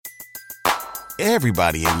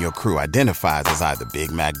Everybody in your crew identifies as either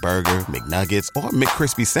Big Mac Burger, McNuggets, or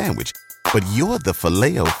McCrispy Sandwich. But you're the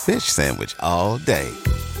Filet-O-Fish Sandwich all day.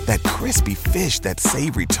 That crispy fish, that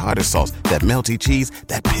savory tartar sauce, that melty cheese,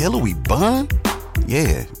 that pillowy bun.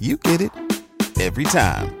 Yeah, you get it. Every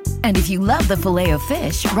time. And if you love the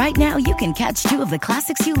Filet-O-Fish, right now you can catch two of the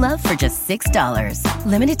classics you love for just $6.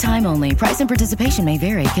 Limited time only. Price and participation may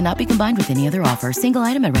vary. Cannot be combined with any other offer. Single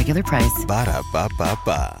item at regular price.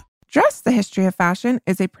 Ba-da-ba-ba-ba. Dress, the History of Fashion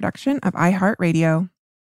is a production of iHeartRadio.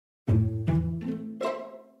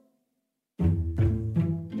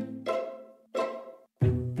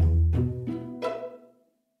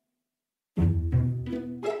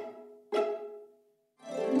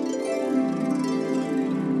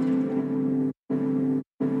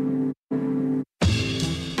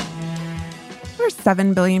 There's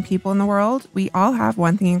 7 billion people in the world. We all have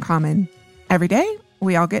one thing in common. Every day,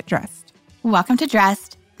 we all get dressed. Welcome to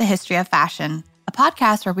Dressed, the History of Fashion, a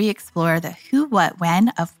podcast where we explore the who, what, when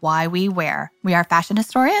of why we wear. We are fashion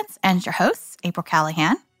historians and your hosts, April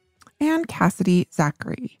Callahan and Cassidy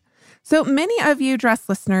Zachary. So many of you dress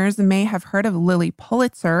listeners may have heard of Lilly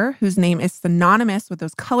Pulitzer, whose name is synonymous with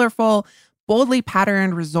those colorful, boldly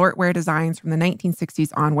patterned resort wear designs from the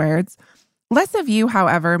 1960s onwards. Less of you,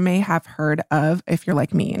 however, may have heard of, if you're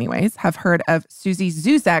like me anyways, have heard of Suzie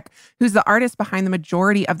Zuzek, who's the artist behind the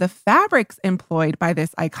majority of the fabrics employed by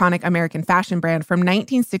this iconic American fashion brand from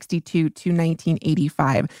 1962 to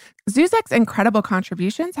 1985. Zuzek's incredible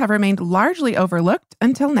contributions have remained largely overlooked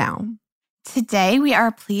until now. Today, we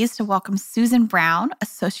are pleased to welcome Susan Brown,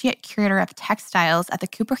 Associate Curator of Textiles at the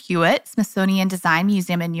Cooper Hewitt Smithsonian Design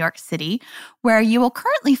Museum in New York City, where you will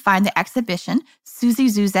currently find the exhibition Suzie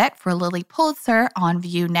Zuzek for Lilly Pulitzer on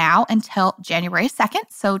view now until January 2nd.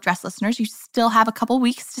 So dress listeners, you still have a couple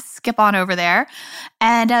weeks to skip on over there.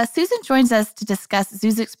 And Susan joins us to discuss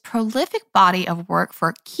Zuzek's prolific body of work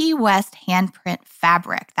for Key West Handprint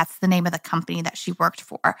Fabric. That's the name of the company that she worked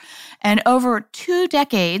for. And over 2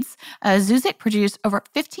 decades, Zuzek produced over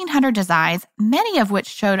 1,500 designs, many of which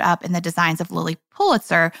showed up in the designs of Lilly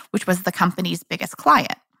Pulitzer, which was the company's biggest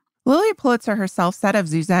client. Lilly Pulitzer herself said of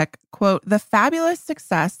Zuzek, quote, "The fabulous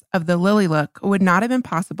success of the Lilly look would not have been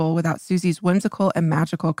possible without Suzie's whimsical and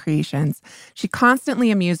magical creations. She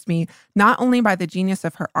constantly amused me, not only by the genius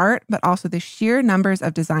of her art, but also the sheer numbers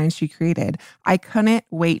of designs she created. I couldn't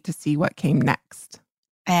wait to see what came next."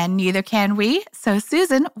 And neither can we. So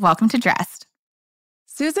Susan, welcome to Dressed.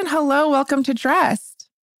 Susan, hello. Welcome to Dressed.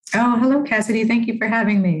 Oh, hello, Cassidy. Thank you for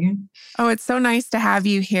having me. Oh, it's so nice to have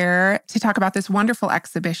you here to talk about this wonderful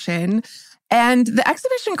exhibition. And the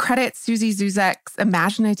exhibition credits Suzie Zuzek's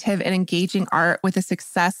imaginative and engaging art with the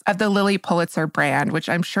success of the Lilly Pulitzer brand, which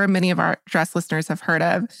I'm sure many of our dress listeners have heard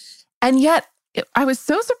of. And yet, I was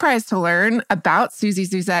so surprised to learn about Suzie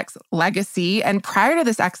Zuzek's legacy. And prior to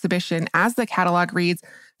this exhibition, as the catalog reads,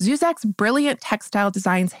 Zuzek's brilliant textile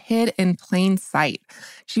designs hid in plain sight.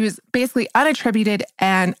 She was basically unattributed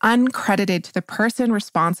and uncredited to the person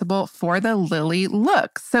responsible for the Lilly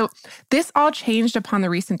look. So this all changed upon the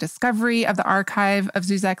recent discovery of the archive of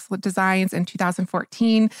Zuzek's designs in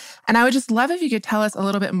 2014. And I would just love if you could tell us a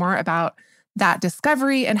little bit more about that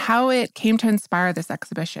discovery and how it came to inspire this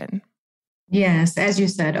exhibition. Yes, as you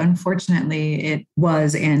said, unfortunately, it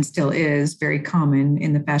was and still is very common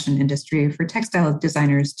in the fashion industry for textile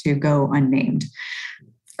designers to go unnamed.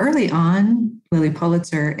 Early on, Lilly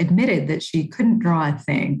Pulitzer admitted that she couldn't draw a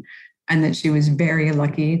thing and that she was very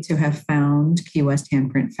lucky to have found Key West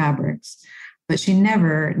Handprint Fabrics. But she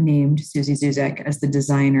never named Suzie Zuzek as the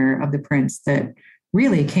designer of the prints that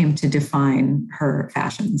really came to define her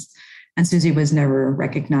fashions. And Suzie was never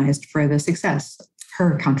recognized for the success,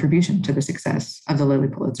 her contribution to the success of the Lilly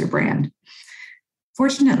Pulitzer brand.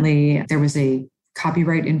 Fortunately, there was a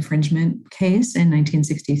copyright infringement case in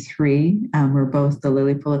 1963 where both the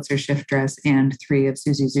Lilly Pulitzer shift dress and 3 of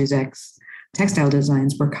Suzie Zuzek's textile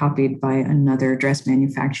designs were copied by another dress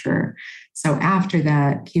manufacturer. So after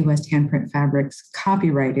that, Key West Handprint Fabrics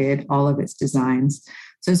copyrighted all of its designs.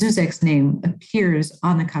 So Zuzek's name appears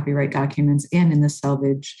on the copyright documents and in the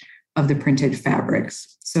selvage of the printed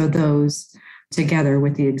fabrics. So those, together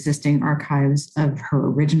with the existing archives of her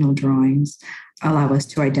original drawings, allow us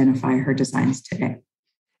to identify her designs today.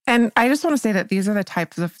 And I just want to say that these are the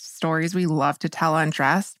types of stories we love to tell on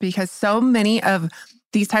Dressed, because so many of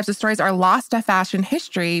these types of stories are lost to fashion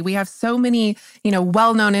history. We have so many,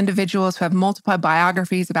 well-known individuals who have multiple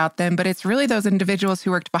biographies about them, but it's really those individuals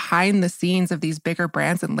who worked behind the scenes of these bigger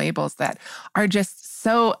brands and labels that are just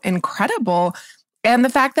so incredible. And the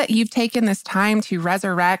fact that you've taken this time to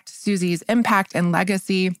resurrect Suzie's impact and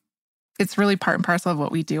legacy, it's really part and parcel of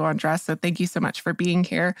what we do on Dress. So thank you so much for being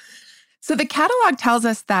here. So the catalog tells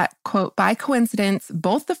us that, quote, by coincidence,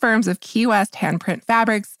 both the firms of Key West Handprint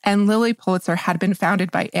Fabrics and Lilly Pulitzer had been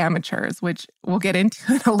founded by amateurs, which we'll get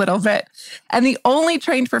into in a little bit. And the only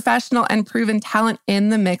trained professional and proven talent in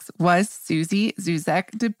the mix was Suzie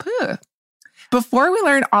Zuzek de Peu. Before we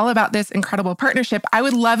learn all about this incredible partnership, I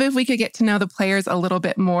would love if we could get to know the players a little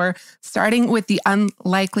bit more, starting with the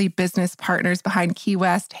unlikely business partners behind Key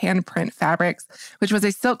West Handprint Fabrics, which was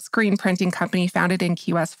a silk screen printing company founded in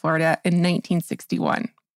Key West, Florida in 1961.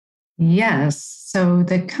 Yes. So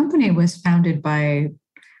the company was founded by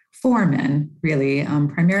four men, really,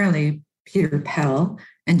 primarily Peter Pell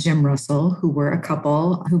and Jim Russell, who were a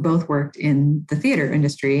couple who both worked in the theater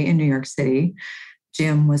industry in New York City.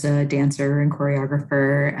 Jim was a dancer and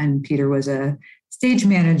choreographer, and Peter was a stage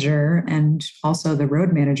manager and also the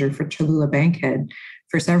road manager for Cholula Bankhead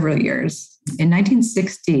for several years. In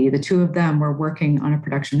 1960, the two of them were working on a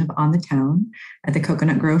production of On the Town at the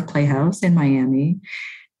Coconut Grove Playhouse in Miami.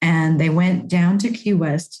 And they went down to Key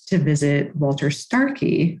West to visit Walter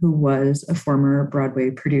Starkey, who was a former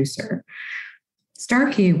Broadway producer.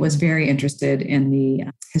 Starkey was very interested in the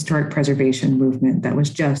historic preservation movement that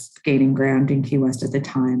was just gaining ground in Key West at the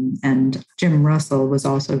time. And Jim Russell was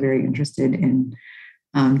also very interested in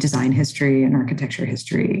design history and architecture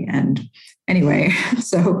history. And anyway,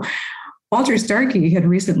 so Walter Starkey had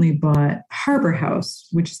recently bought Harbor House,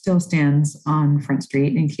 which still stands on Front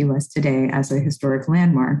Street in Key West today as a historic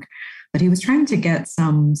landmark. But he was trying to get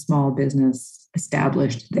some small business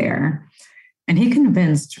established there. And he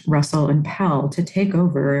convinced Russell and Pell to take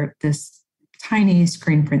over this tiny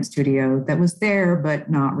screen print studio that was there, but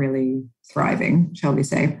not really thriving, shall we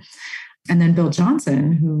say. And then Bill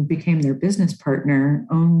Johnson, who became their business partner,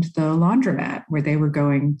 owned the laundromat where they were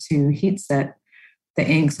going to heat set the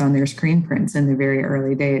inks on their screen prints in the very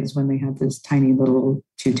early days when they had this tiny little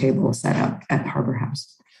two-table setup at Harbor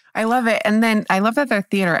House. I love it. And then I love that they're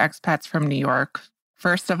theater expats from New York,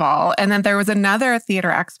 first of all. And then there was another theater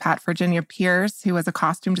expat, Virginia Pierce, who was a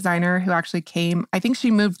costume designer who actually came. I think she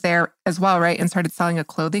moved there as well, right? And started selling a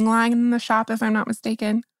clothing line in the shop, if I'm not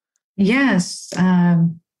mistaken. Yes.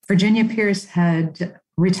 Virginia Pierce had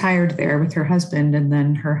retired there with her husband, and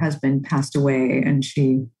then her husband passed away, and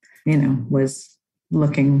she, was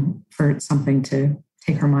looking for something to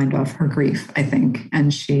take her mind off her grief, I think.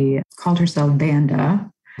 And she called herself Vanda,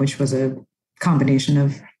 which was a combination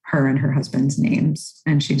of her and her husband's names.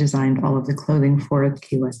 And she designed all of the clothing for the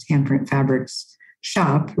Key West Handprint Fabrics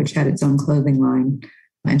shop, which had its own clothing line.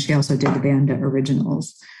 And she also did the Vanda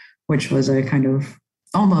Originals, which was a kind of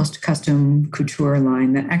almost custom couture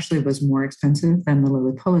line that actually was more expensive than the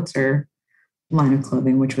Lilly Pulitzer line of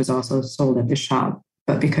clothing, which was also sold at the shop.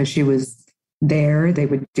 But because she was there, they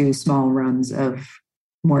would do small runs of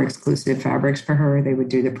more exclusive fabrics for her. They would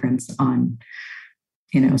do the prints on,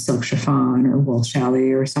 silk chiffon or wool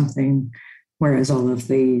challis or something, whereas all of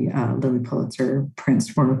the Lilly Pulitzer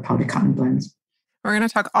prints were probably cotton blends. We're going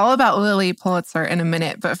to talk all about Lilly Pulitzer in a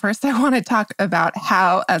minute, but first I want to talk about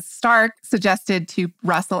how Stark suggested to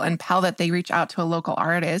Russell and Pell that they reach out to a local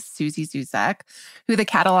artist, Suzie Zuzek, who the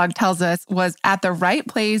catalog tells us was at the right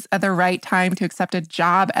place at the right time to accept a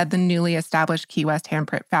job at the newly established Key West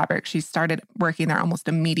Handprint Fabric. She started working there almost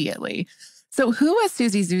immediately. So who was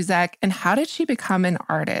Suzie Zuzek and how did she become an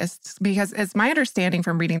artist? Because it's my understanding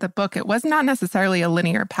from reading the book, it was not necessarily a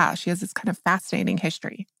linear path. She has this kind of fascinating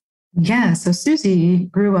history. Yeah, so Suzie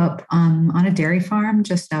grew up on a dairy farm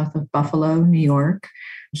just south of Buffalo, New York.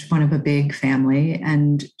 She's one of a big family,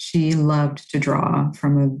 and she loved to draw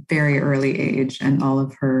from a very early age. And all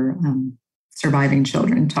of her surviving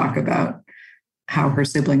children talk about how her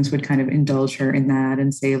siblings would kind of indulge her in that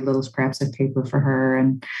and save little scraps of paper for her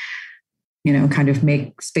and, kind of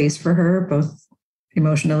make space for her, both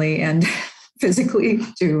emotionally and physically,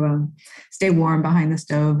 to stay warm behind the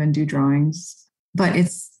stove and do drawings. But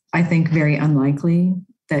it's, I think, very unlikely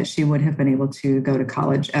that she would have been able to go to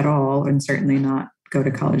college at all, and certainly not go to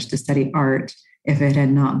college to study art if it had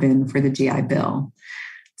not been for the GI Bill.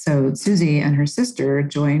 So Suzie and her sister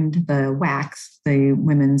joined the WACS, the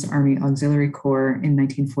Women's Army Auxiliary Corps, in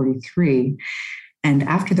 1943. And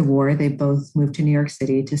after the war, they both moved to New York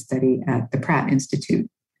City to study at the Pratt Institute.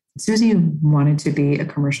 Suzie wanted to be a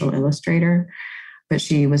commercial illustrator, but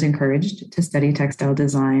she was encouraged to study textile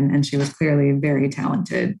design, and she was clearly very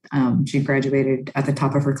talented. She graduated at the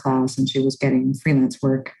top of her class, and she was getting freelance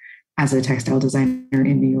work as a textile designer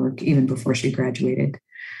in New York even before she graduated.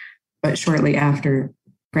 But shortly after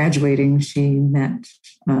graduating, she met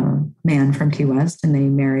a man from Key West, and they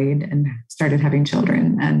married and started having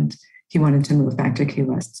children, and he wanted to move back to Key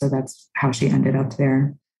West. So that's how she ended up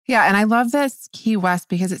there. Yeah, and I love this Key West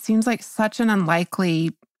because it seems like such an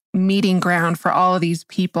unlikely meeting ground for all of these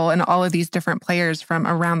people and all of these different players from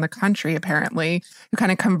around the country, apparently, who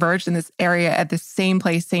kind of converged in this area at the same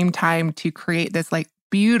place, same time to create this like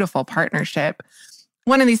beautiful partnership.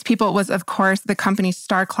 One of these people was, of course, the company's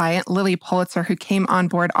star client, Lilly Pulitzer, who came on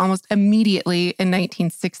board almost immediately in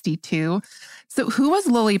 1962. So who was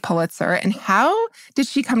Lilly Pulitzer and how did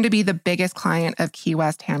she come to be the biggest client of Key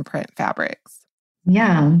West handprint fabrics?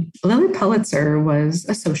 Yeah, Lilly Pulitzer was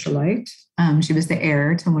a socialite. She was the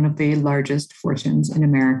heir to one of the largest fortunes in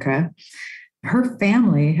America. Her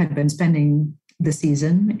family had been spending the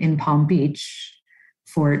season in Palm Beach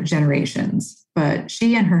for generations, but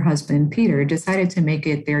she and her husband, Peter, decided to make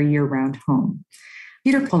it their year-round home.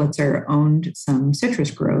 Peter Pulitzer owned some citrus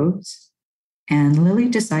groves, and Lilly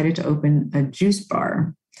decided to open a juice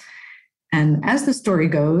bar. And as the story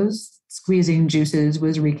goes, squeezing juices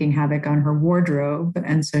was wreaking havoc on her wardrobe,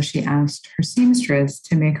 and so she asked her seamstress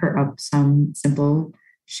to make her up some simple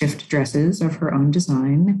shift dresses of her own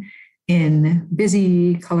design in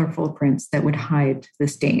busy, colorful prints that would hide the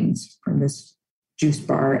stains from this juice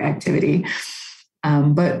bar activity.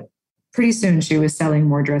 But pretty soon she was selling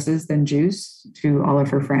more dresses than juice to all of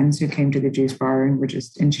her friends who came to the juice bar and were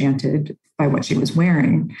just enchanted by what she was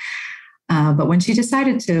wearing. But when she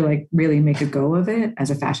decided to really make a go of it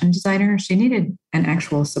as a fashion designer, she needed an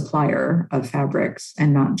actual supplier of fabrics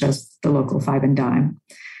and not just the local five and dime.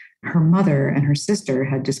 Her mother and her sister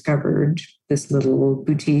had discovered this little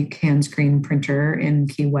boutique hand screen printer in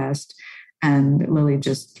Key West, and Lilly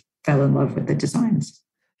just fell in love with the designs.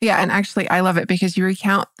 Yeah, and actually, I love it because you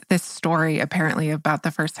recount this story apparently about the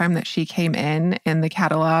first time that she came in the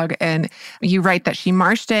catalog, and you write that she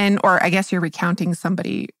marched in, or I guess you're recounting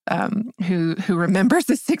somebody who remembers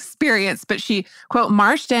this experience, but she, quote,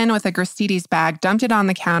 marched in with a Gristedes bag, dumped it on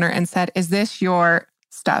the counter, and said, "Is this your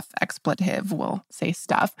stuff?" Expletive, we'll say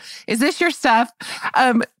stuff. "Is this your stuff?"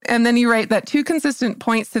 And then you write that two consistent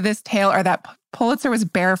points to this tale are that Pulitzer was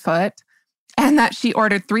barefoot, and that she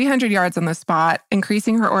ordered 300 yards on the spot,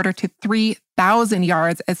 increasing her order to 3,000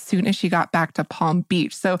 yards as soon as she got back to Palm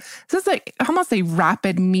Beach. So this is like almost a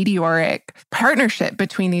rapid, meteoric partnership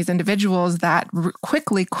between these individuals that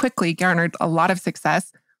quickly garnered a lot of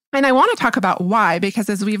success. And I want to talk about why, because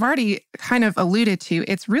as we've already kind of alluded to,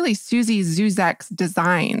 it's really Suzie Zuzek's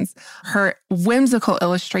designs, her whimsical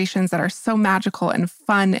illustrations that are so magical and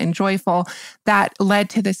fun and joyful that led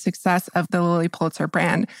to the success of the Lilly Pulitzer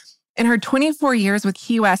brand. In her 24 years with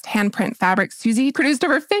Key West handprint fabrics, Suzie produced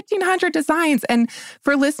over 1,500 designs. And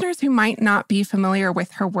for listeners who might not be familiar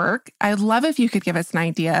with her work, I'd love if you could give us an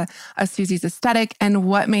idea of Suzie's aesthetic and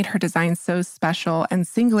what made her design so special and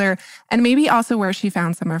singular, and maybe also where she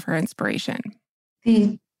found some of her inspiration.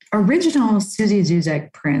 The original Suzie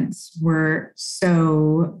Zuzek prints were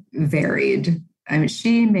so varied. I mean,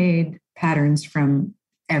 she made patterns from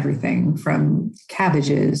everything, from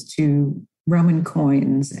cabbages to Roman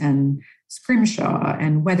coins and scrimshaw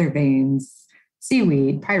and weather vanes,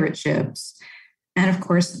 seaweed, pirate ships, and of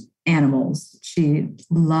course, animals. She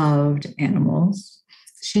loved animals.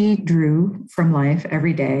 She drew from life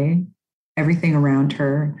every day, everything around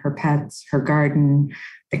her, her pets, her garden,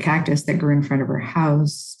 the cactus that grew in front of her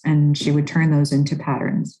house, and she would turn those into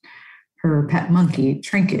patterns. Her pet monkey,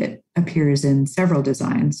 Trinket, appears in several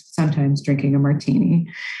designs, sometimes drinking a martini.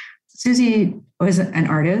 Suzie was an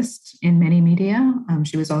artist in many media.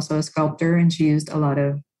 She was also a sculptor, and she used a lot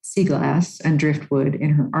of sea glass and driftwood in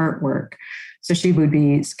her artwork. So she would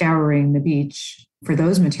be scouring the beach for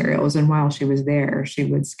those materials. And while she was there, she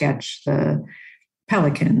would sketch the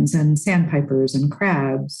pelicans and sandpipers and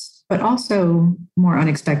crabs, but also more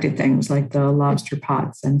unexpected things like the lobster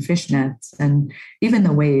pots and fish nets and even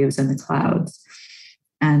the waves and the clouds.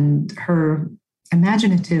 And her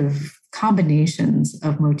imaginative combinations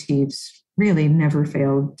of motifs really never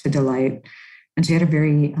failed to delight. And she had a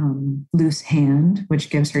very loose hand, which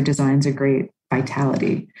gives her designs a great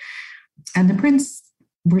vitality. And the prints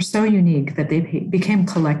were so unique that they became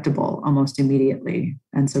collectible almost immediately.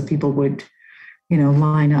 And so people would,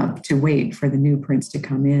 line up to wait for the new prints to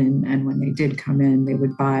come in. And when they did come in, they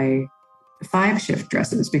would buy 5 shift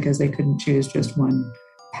dresses because they couldn't choose just one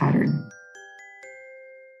pattern.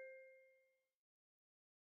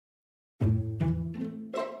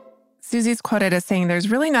 Suzie's quoted as saying,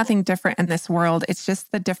 "There's really nothing different in this world. It's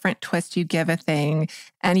just the different twist you give a thing."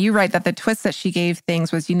 And you write that the twist that she gave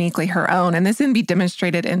things was uniquely her own. And this can be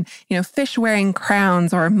demonstrated in, fish wearing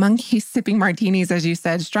crowns or monkeys sipping martinis, as you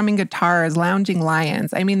said, strumming guitars, lounging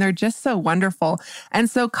lions. I mean, they're just so wonderful and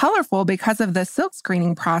so colorful because of the silk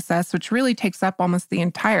screening process, which really takes up almost the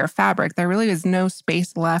entire fabric. There really is no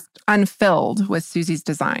space left unfilled with Suzie's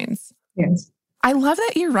designs. Yes. I love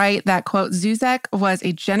that you write that, quote, Zuzek was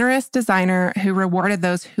a generous designer who rewarded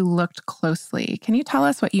those who looked closely. Can you tell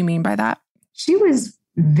us what you mean by that? She was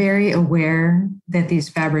very aware that these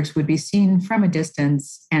fabrics would be seen from a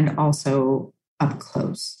distance and also up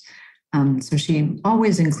close. So she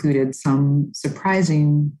always included some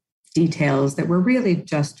surprising details that were really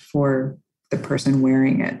just for the person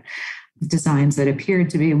wearing it. Designs that appeared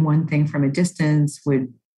to be one thing from a distance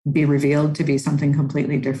would be revealed to be something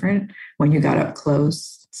completely different when you got up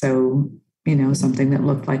close. So, something that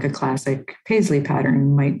looked like a classic paisley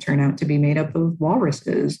pattern might turn out to be made up of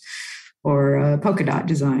walruses, or a polka dot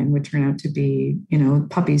design would turn out to be,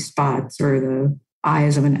 puppy spots or the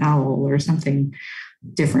eyes of an owl or something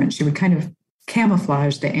different. She would kind of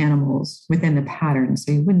camouflage the animals within the pattern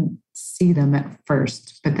so you wouldn't see them at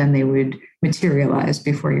first, but then they would materialize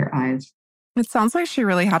before your eyes. It sounds like she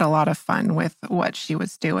really had a lot of fun with what she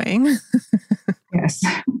was doing. Yes.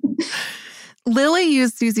 Lilly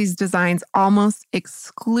used Suzie's designs almost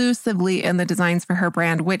exclusively in the designs for her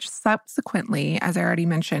brand, which subsequently, as I already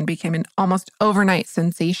mentioned, became an almost overnight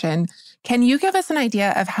sensation. Can you give us an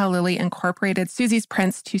idea of how Lilly incorporated Suzie's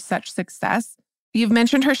prints to such success? You've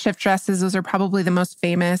mentioned her shift dresses. Those are probably the most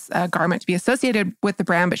famous garment to be associated with the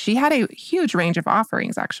brand, but she had a huge range of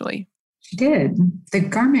offerings, actually. She did. The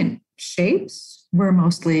garment shapes were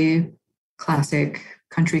mostly classic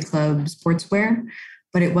country club sportswear,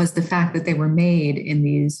 but it was the fact that they were made in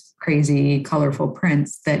these crazy, colorful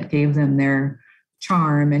prints that gave them their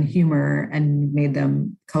charm and humor and made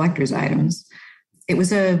them collector's items. It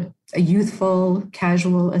was a youthful,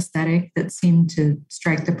 casual aesthetic that seemed to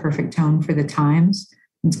strike the perfect tone for the times.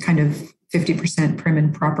 It's kind of 50% prim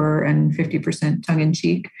and proper and 50%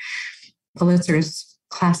 tongue-in-cheek. Pulitzer's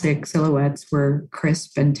classic silhouettes were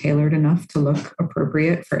crisp and tailored enough to look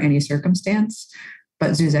appropriate for any circumstance,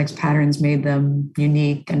 but Zuzek's patterns made them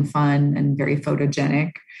unique and fun and very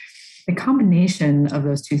photogenic. The combination of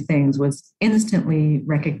those two things was instantly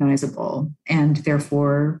recognizable and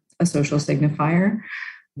therefore a social signifier,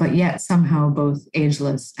 but yet somehow both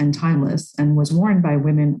ageless and timeless, and was worn by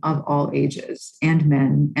women of all ages and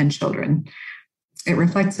men and children. It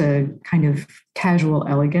reflects a kind of casual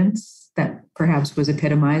elegance that perhaps was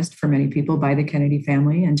epitomized for many people by the Kennedy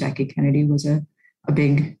family, and Jackie Kennedy was a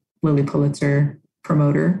big Lilly Pulitzer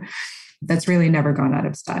promoter. That's really never gone out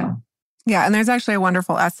of style. Yeah, and there's actually a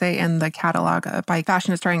wonderful essay in the catalog by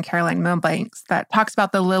fashion historian Caroline Milbanks that talks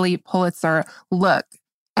about the Lilly Pulitzer look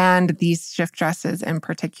and these shift dresses in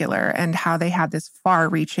particular and how they had this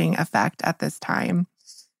far-reaching effect at this time.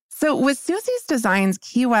 So with Suzie's designs,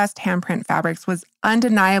 Key West handprint fabrics was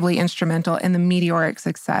undeniably instrumental in the meteoric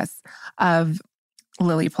success of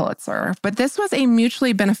Lilly Pulitzer. But this was a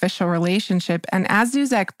mutually beneficial relationship, and as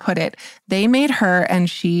Zuzek put it, they made her and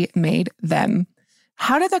she made them.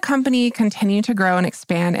 How did the company continue to grow and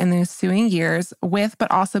expand in the ensuing years with, but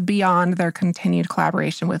also beyond their continued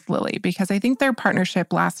collaboration with Lilly? Because I think their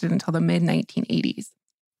partnership lasted until the mid-1980s.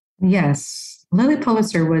 Yes. Lilly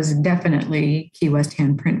Pulitzer was definitely Key West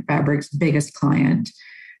Handprint Fabric's biggest client.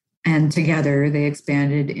 And together they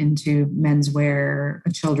expanded into menswear,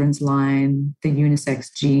 a children's line, the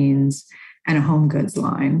unisex jeans, and a home goods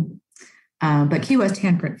line. But Key West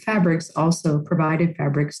Handprint Fabrics also provided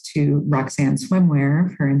fabrics to Roxanne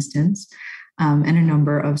Swimwear, for instance, and a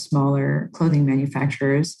number of smaller clothing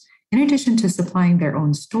manufacturers, in addition to supplying their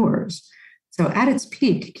own stores. So at its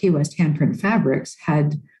peak, Key West Handprint Fabrics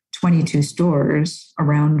had 22 stores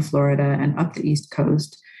around Florida and up the East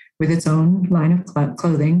Coast with its own line of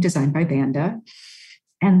clothing designed by Vanda.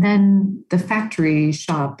 And then the factory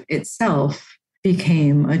shop itself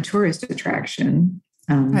became a tourist attraction.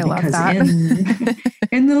 I love that.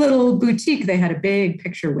 in the little boutique, they had a big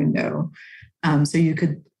picture window. So you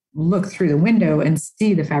could look through the window and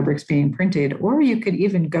see the fabrics being printed, or you could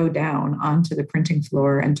even go down onto the printing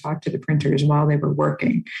floor and talk to the printers while they were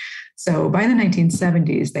working. So by the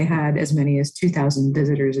 1970s, they had as many as 2,000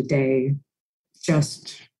 visitors a day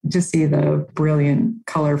just to see the brilliant,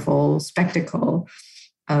 colorful spectacle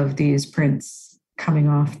of these prints coming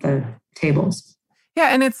off the tables.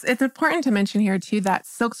 Yeah, and it's important to mention here, too, that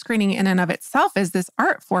silk screening in and of itself is this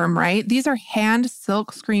art form, right? These are hand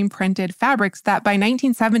silk screen printed fabrics that by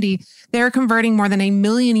 1970, they're converting more than 1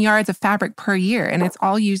 million yards of fabric per year. And it's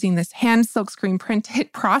all using this hand silk screen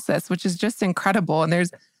printed process, which is just incredible. And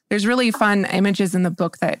there's really fun images in the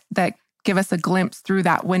book that give us a glimpse through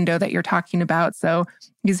that window that you're talking about. So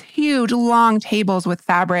these huge, long tables with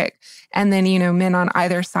fabric, and then, men on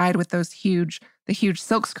either side with the huge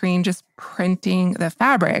silk screen just printing the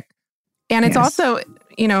fabric. And it's also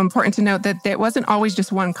important to note that it wasn't always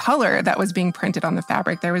just one color that was being printed on the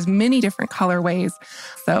fabric. There was many different colorways.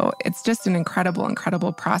 So it's just an incredible,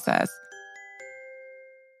 incredible process.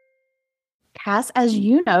 Cass, as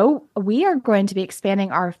you know, we are going to be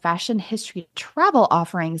expanding our fashion history travel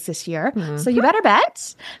offerings this year. Mm-hmm. So you better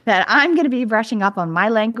bet that I'm going to be brushing up on my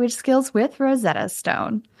language skills with Rosetta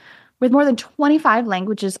Stone. With more than 25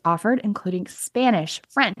 languages offered, including Spanish,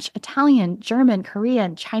 French, Italian, German,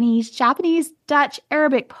 Korean, Chinese, Japanese, Dutch,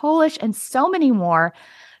 Arabic, Polish, and so many more,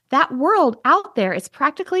 that world out there is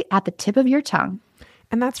practically at the tip of your tongue.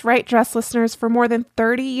 And that's right, Dress listeners. For more than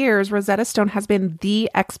 30 years, Rosetta Stone has been the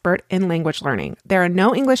expert in language learning. There are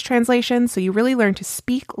no English translations, so you really learn to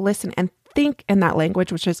speak, listen, and think in that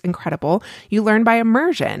language, which is incredible. You learn by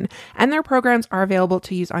immersion, and their programs are available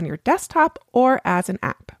to use on your desktop or as an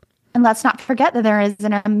app. And let's not forget that there is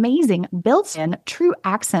an amazing built-in true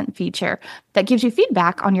accent feature that gives you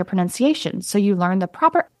feedback on your pronunciation, so you learn the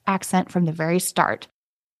proper accent from the very start.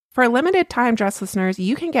 For a limited time, Dress listeners,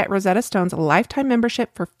 you can get Rosetta Stone's lifetime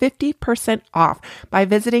membership for 50% off by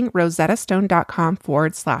visiting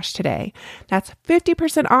rosettastone.com/today. That's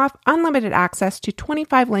 50% off unlimited access to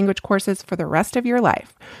 25 language courses for the rest of your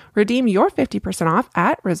life. Redeem your 50% off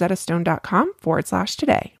at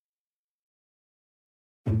rosettastone.com/today.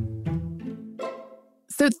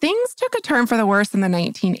 So things took a turn for the worse in the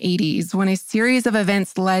 1980s when a series of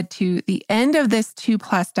events led to the end of this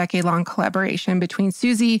 2+ decade-long collaboration between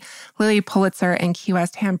Suzie, Lilly Pulitzer, and Key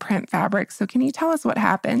West handprint fabrics. So can you tell us what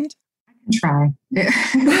happened? I can try.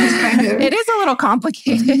 It is a little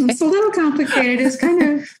complicated. It's a little complicated. It's kind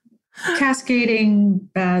of cascading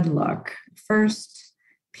bad luck. First,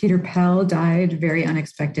 Peter Pell died very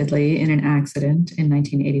unexpectedly in an accident in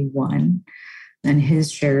 1981. And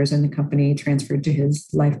his shares in the company transferred to his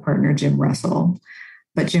life partner, Jim Russell.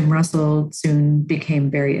 But Jim Russell soon became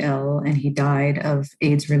very ill, and he died of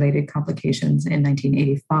AIDS-related complications in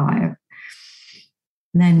 1985.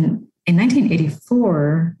 And then in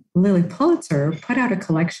 1984, Lilly Pulitzer put out a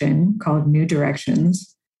collection called New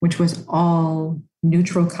Directions, which was all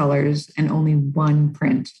neutral colors and only one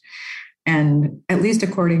print. And at least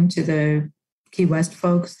according to the Key West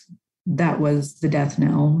folks, that was the death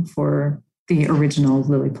knell for the original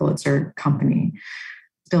Lilly Pulitzer company.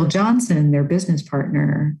 Bill Johnson, their business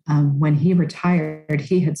partner, when he retired,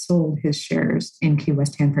 he had sold his shares in Key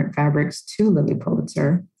West Handprint Fabrics to Lilly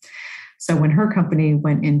Pulitzer. So when her company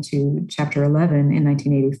went into Chapter 11 in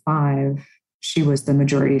 1985, she was the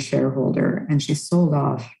majority shareholder, and she sold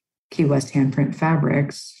off Key West Handprint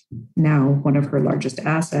Fabrics, now one of her largest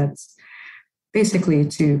assets, basically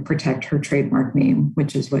to protect her trademark name,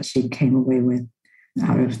 which is what she came away with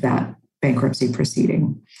out of that bankruptcy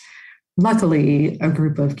proceeding. Luckily, a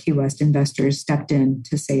group of Key West investors stepped in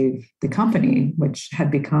to save the company, which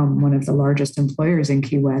had become one of the largest employers in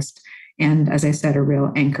Key West, and as I said, a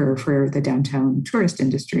real anchor for the downtown tourist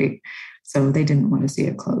industry. So they didn't want to see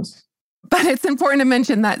it close. But it's important to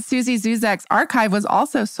mention that Suzie Zuzek's archive was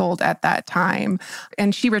also sold at that time,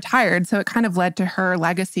 and she retired. So it kind of led to her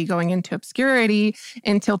legacy going into obscurity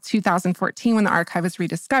until 2014 when the archive was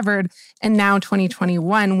rediscovered. And now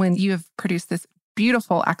 2021, when you have produced this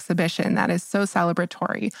beautiful exhibition that is so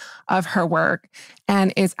celebratory of her work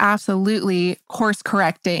and is absolutely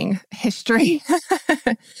course-correcting history.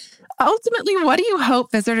 Ultimately, what do you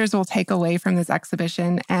hope visitors will take away from this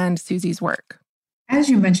exhibition and Suzie's work? As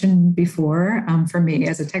you mentioned before, for me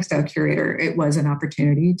as a textile curator, it was an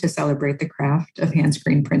opportunity to celebrate the craft of hand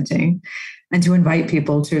screen printing and to invite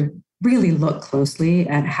people to really look closely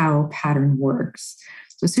at how pattern works.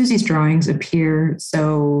 So Suzie's drawings appear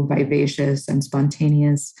so vivacious and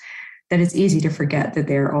spontaneous that it's easy to forget that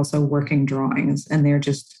they're also working drawings and they're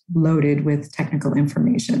just loaded with technical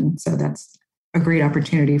information. So that's a great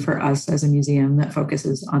opportunity for us as a museum that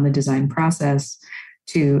focuses on the design process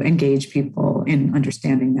to engage people in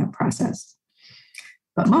understanding that process.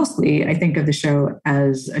 But mostly, I think of the show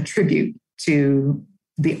as a tribute to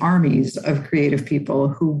the armies of creative people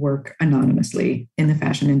who work anonymously in the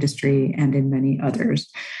fashion industry and in many others.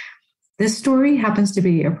 This story happens to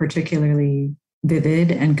be a particularly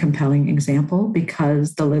vivid and compelling example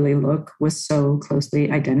because the Lilly look was so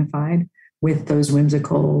closely identified with those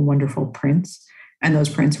whimsical, wonderful prints. And those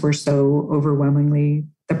prints were so overwhelmingly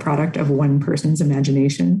the product of one person's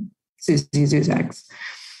imagination, Suzie Zuzek's.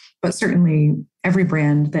 But certainly every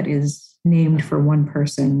brand that is named for one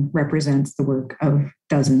person represents the work of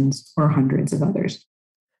dozens or hundreds of others.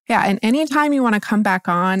 Yeah, and anytime you want to come back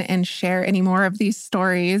on and share any more of these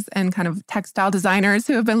stories and kind of textile designers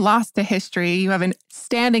who have been lost to history, you have a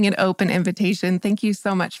standing and open invitation. Thank you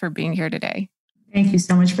so much for being here today. Thank you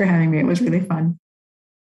so much for having me. It was really fun.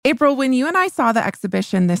 April, when you and I saw the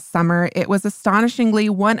exhibition this summer, it was astonishingly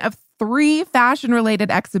one of 3 fashion-related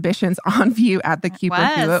exhibitions on view at the Cooper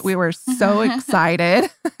Hewitt. We were so excited.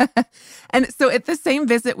 And so at the same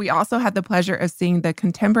visit, we also had the pleasure of seeing the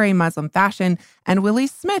Contemporary Muslim Fashion and Willie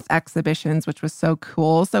Smith exhibitions, which was so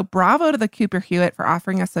cool. So bravo to the Cooper Hewitt for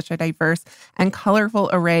offering us such a diverse and colorful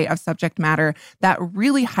array of subject matter that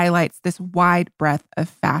really highlights this wide breadth of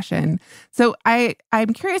fashion. So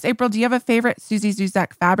I'm curious, April, do you have a favorite Suzie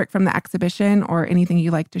Zuzek fabric from the exhibition or anything you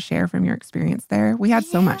like to share from your experience there? We had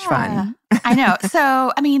so much fun. I know.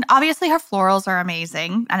 So, I mean, obviously her florals are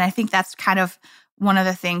amazing. And I think that's kind of one of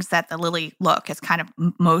the things that the Lilly look is kind of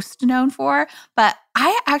most known for. But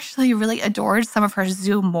I actually really adored some of her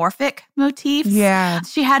zoomorphic motifs. Yeah.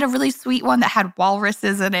 She had a really sweet one that had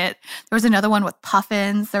walruses in it. There was another one with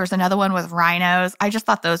puffins. There was another one with rhinos. I just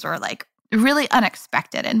thought those were like really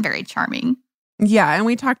unexpected and very charming. Yeah, and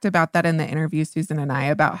we talked about that in the interview, Susan and I,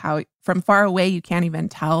 about how from far away you can't even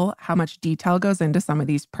tell how much detail goes into some of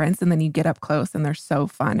these prints, and then you get up close and they're so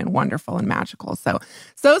fun and wonderful and magical. So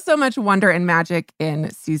much wonder and magic in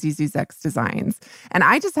Suzie Zuzek's designs. And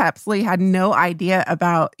I just absolutely had no idea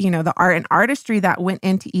about, the art and artistry that went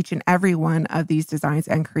into each and every one of these designs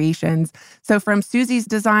and creations. So from Suzie's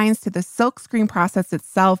designs to the silkscreen process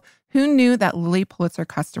itself, who knew that Lilly Pulitzer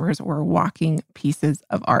customers were walking pieces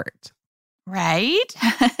of art? Right?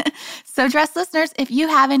 So, dress listeners, if you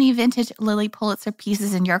have any vintage Lilly Pulitzer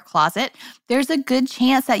pieces in your closet, there's a good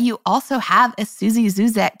chance that you also have a Suzie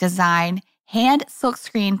Zuzek design hand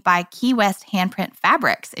silkscreen by Key West Handprint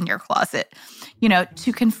Fabrics in your closet.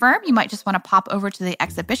 To confirm, you might just want to pop over to the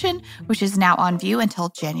exhibition, which is now on view until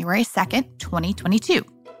January 2nd, 2022.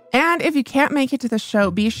 And if you can't make it to the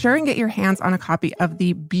show, be sure and get your hands on a copy of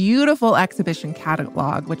the beautiful exhibition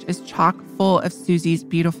catalog, which is chock full of Suzie's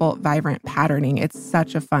beautiful, vibrant patterning. It's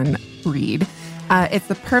such a fun read. It's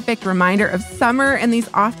the perfect reminder of summer and these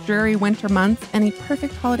off-dreary winter months, and a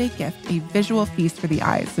perfect holiday gift, a visual feast for the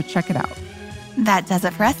eyes. So check it out. That does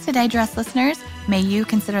it for us today, dress listeners. May you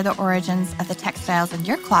consider the origins of the textiles in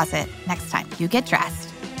your closet next time you get dressed.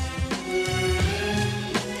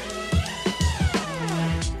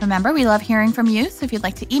 Remember, we love hearing from you, so if you'd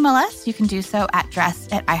like to email us, you can do so at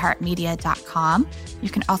dressed@iheartmedia.com. You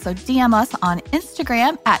can also DM us on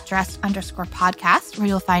Instagram at dressed_podcast, where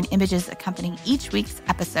you'll find images accompanying each week's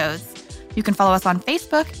episodes. You can follow us on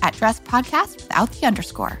Facebook at Dressed Podcast without the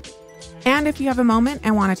underscore. And if you have a moment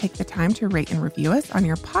and want to take the time to rate and review us on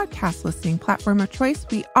your podcast listening platform of choice,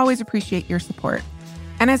 we always appreciate your support.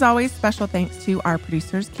 And as always, special thanks to our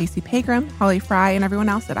producers, Casey Pagram, Holly Fry, and everyone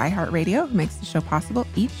else at iHeartRadio who makes the show possible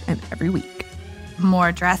each and every week.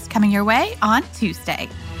 More Dressed coming your way on Tuesday.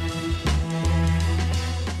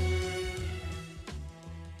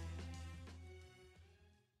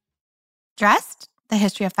 Dressed, the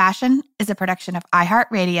History of Fashion, is a production of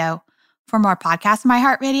iHeartRadio. For more podcasts from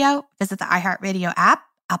iHeartRadio, visit the iHeartRadio app,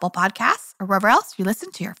 Apple Podcasts, or wherever else you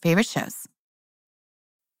listen to your favorite shows.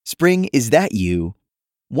 Spring, is that you?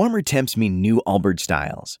 Warmer temps mean new Allbirds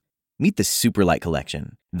styles. Meet the Superlight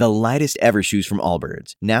Collection, the lightest ever shoes from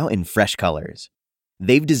Allbirds, now in fresh colors.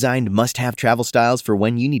 They've designed must-have travel styles for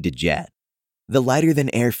when you need to jet. The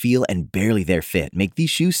lighter-than-air feel and barely-there fit make these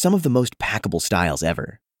shoes some of the most packable styles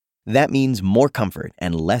ever. That means more comfort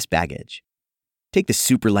and less baggage. Take the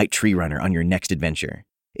Superlight Tree Runner on your next adventure.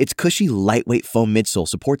 Its cushy, lightweight foam midsole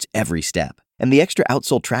supports every step, and the extra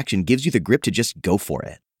outsole traction gives you the grip to just go for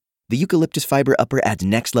it. The eucalyptus fiber upper adds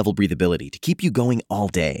next-level breathability to keep you going all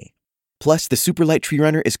day. Plus, the Superlight Tree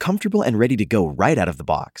Runner is comfortable and ready to go right out of the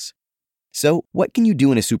box. So, what can you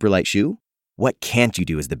do in a Superlight shoe? What can't you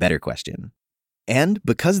do is the better question. And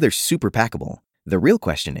because they're super packable, the real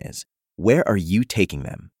question is, where are you taking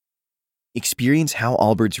them? Experience how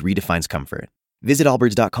Allbirds redefines comfort. Visit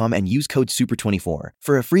allbirds.com and use code SUPER24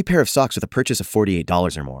 for a free pair of socks with a purchase of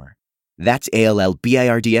 $48 or more. That's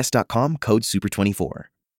ALLBIRDS.com, code SUPER24.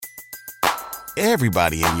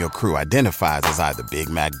 Everybody in your crew identifies as either Big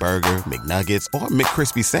Mac Burger, McNuggets, or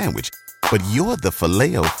McCrispy Sandwich. But you're the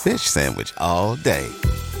Filet-O-Fish Sandwich all day.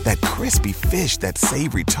 That crispy fish, that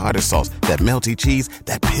savory tartar sauce, that melty cheese,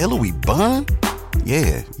 that pillowy bun.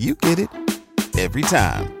 Yeah, you get it. Every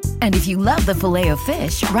time. And if you love the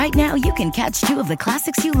Filet-O-Fish, right now you can catch 2 of the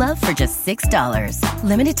classics you love for just $6.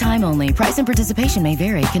 Limited time only. Price and participation may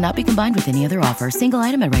vary. Cannot be combined with any other offer. Single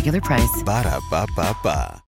item at regular price. Ba-da-ba-ba-ba.